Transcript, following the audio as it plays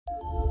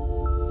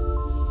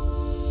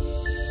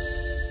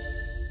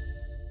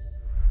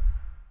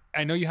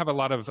I know you have a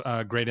lot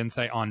of great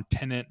insight on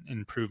tenant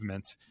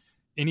improvements.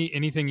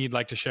 Anything you'd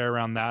like to share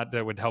around that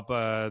would help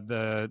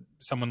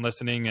someone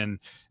listening, and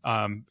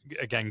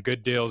again,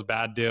 good deals,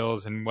 bad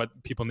deals, and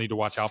what people need to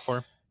watch out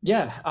for?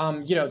 Yeah,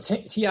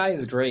 TI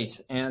is great,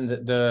 and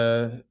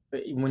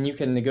when you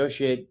can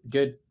negotiate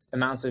good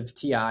amounts of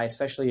TI,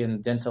 especially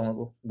in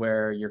dental,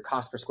 where your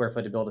cost per square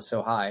foot to build is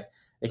so high,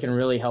 it can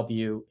really help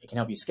you. It can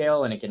help you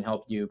scale, and it can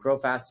help you grow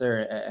faster,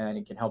 and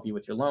it can help you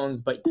with your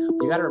loans. But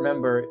you got to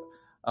remember,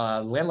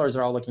 landlords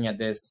are all looking at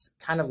this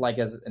kind of like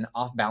as an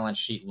off-balance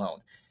sheet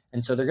loan.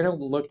 And so they're going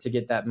to look to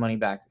get that money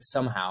back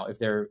somehow if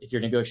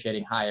you're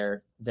negotiating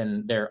higher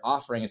than they're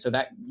offering. And so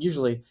that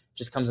usually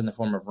just comes in the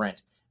form of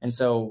rent. And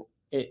so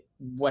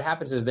what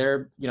happens is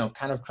they're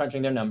kind of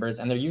crunching their numbers,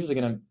 and they're usually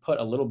going to put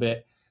a little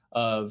bit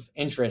of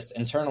interest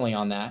internally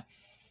on that.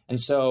 And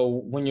so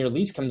when your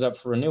lease comes up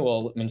for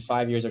renewal in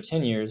 5 years or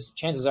 10 years,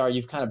 chances are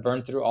you've kind of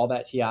burned through all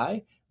that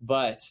TI,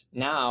 but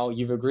now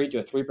you've agreed to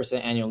a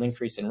 3% annual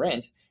increase in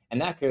rent.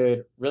 And that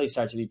could really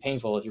start to be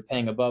painful if you're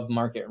paying above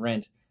market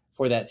rent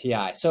for that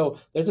TI. So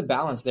there's a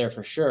balance there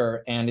for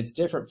sure. And it's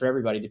different for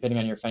everybody depending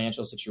on your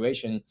financial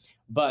situation,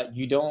 but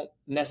you don't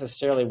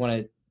necessarily want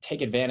to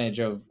take advantage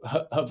of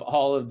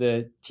all of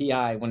the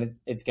TI when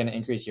it's going to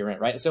increase your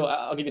rent, right? So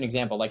I'll give you an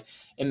example. Like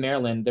in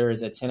Maryland, there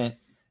is a tenant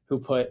who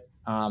put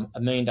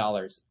 $1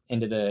 million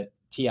into the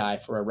TI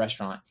for a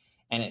restaurant,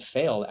 and it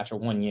failed after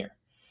 1 year.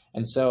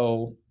 And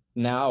so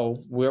now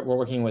we're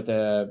working with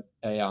a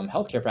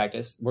healthcare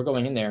practice. We're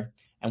going in there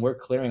and we're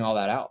clearing all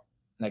that out,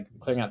 like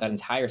clearing out that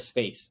entire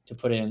space to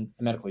put in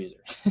a medical user.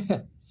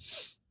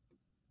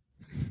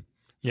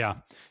 Yeah.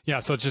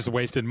 So it's just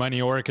wasted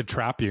money, or it could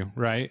trap you,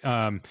 right?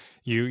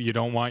 You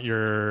don't want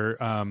your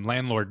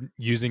landlord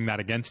using that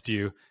against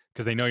you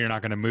because they know you're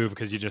not going to move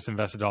because you just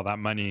invested all that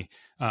money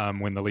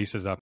when the lease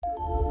is up.